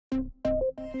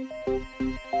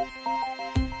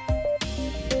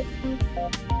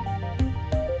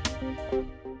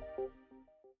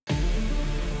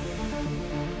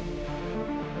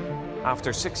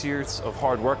After 6 years of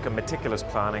hard work and meticulous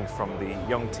planning from the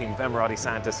young team of Emirati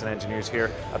scientists and engineers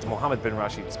here at the Mohammed bin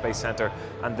Rashid Space Centre,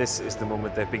 and this is the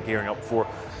moment they've been gearing up for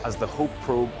as the Hope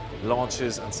probe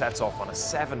launches and sets off on a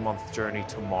 7-month journey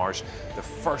to Mars, the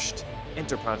first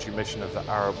interplanetary mission of the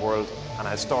Arab world, and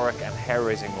a historic and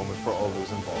hair-raising moment for all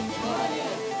those involved.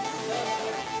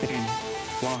 3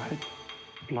 1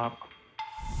 إطلاق.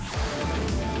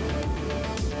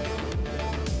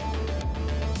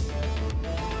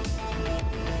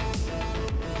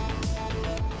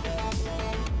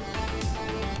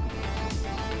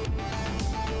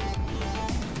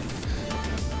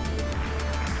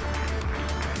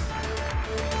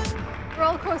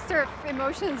 Roller coaster of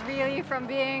emotions, really, from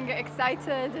being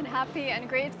excited and happy and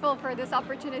grateful for this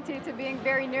opportunity to being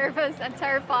very nervous and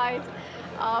terrified.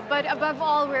 But above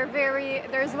all,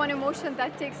 there's one emotion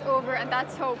that takes over, and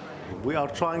that's hope. We are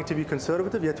trying to be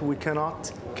conservative, yet we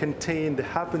cannot contain the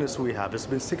happiness we have. It's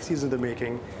been 6 years in the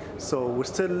making, so we're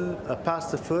still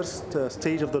past the first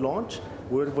stage of the launch.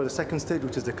 We're for the second stage,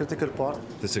 which is the critical part.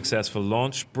 The successful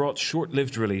launch brought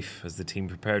short-lived relief as the team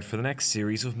prepared for the next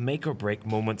series of make-or-break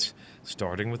moments,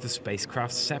 starting with the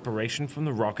spacecraft's separation from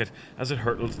the rocket as it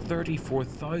hurtled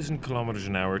 34,000 kilometers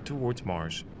an hour towards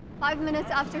Mars. 5 minutes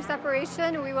after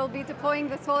separation, we will be deploying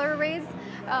the solar arrays.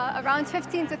 Around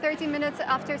 15 to 30 minutes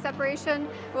after separation,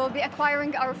 we'll be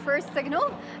acquiring our first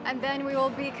signal, and then we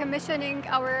will be commissioning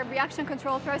our reaction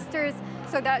control thrusters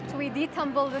so that we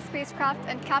detumble the spacecraft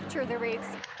and capture the rays.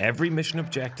 Every mission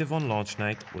objective on launch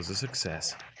night was a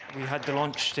success. We had the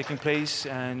launch taking place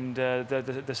and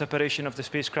the separation of the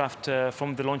spacecraft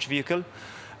from the launch vehicle.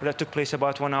 That took place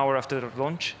about 1 hour after the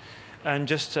launch. And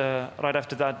just right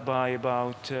after that, by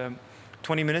about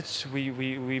 20 minutes,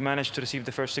 we managed to receive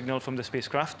the first signal from the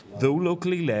spacecraft. Though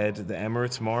locally led, the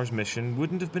Emirates Mars mission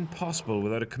wouldn't have been possible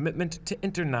without a commitment to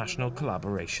international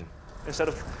collaboration. Instead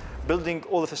of building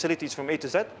all the facilities from A to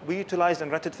Z, we utilized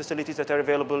and rented facilities that are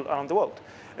available around the world.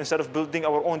 Instead of building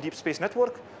our own deep space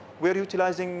network, we're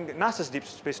utilizing NASA's deep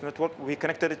space network. We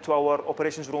connected it to our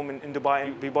operations room in Dubai,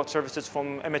 and we bought services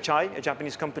from MHI, a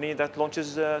Japanese company that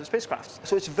launches spacecrafts.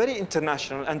 So it's very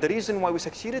international, and the reason why we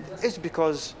succeeded is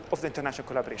because of the international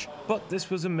collaboration. But this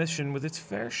was a mission with its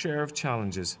fair share of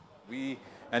challenges. We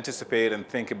anticipate and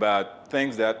think about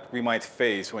things that we might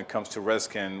face when it comes to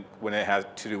rescue, when it has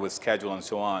to do with schedule and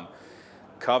so on.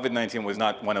 COVID-19 was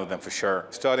not one of them for sure.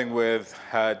 Starting with,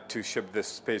 had to ship this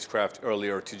spacecraft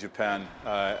earlier to Japan,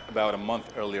 about a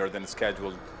month earlier than the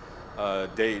scheduled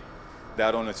date.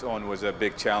 That on its own was a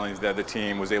big challenge that the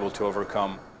team was able to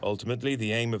overcome. Ultimately,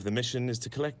 the aim of the mission is to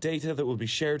collect data that will be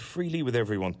shared freely with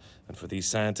everyone. And for these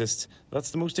scientists, that's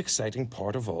the most exciting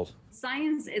part of all.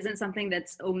 Science isn't something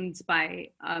that's owned by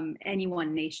any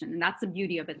one nation, and that's the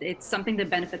beauty of it. It's something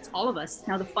that benefits all of us.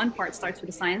 Now, the fun part starts with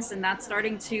the science, and that's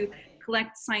starting to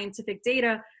collect scientific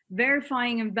data,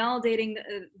 verifying and validating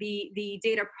the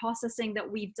data processing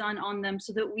that we've done on them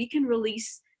so that we can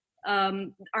release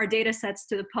our data sets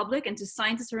to the public and to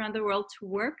scientists around the world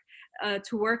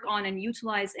to work on and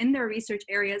utilize in their research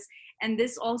areas. And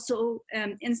this also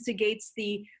instigates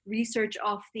the research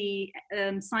of the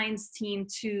science team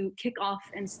to kick off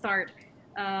and start.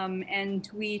 And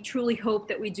we truly hope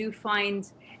that we do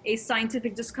find a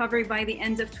scientific discovery by the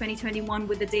end of 2021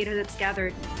 with the data that's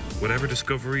gathered. Whatever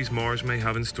discoveries Mars may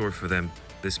have in store for them,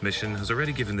 this mission has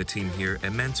already given the team here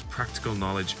immense practical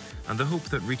knowledge and the hope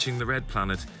that reaching the red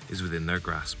planet is within their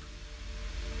grasp.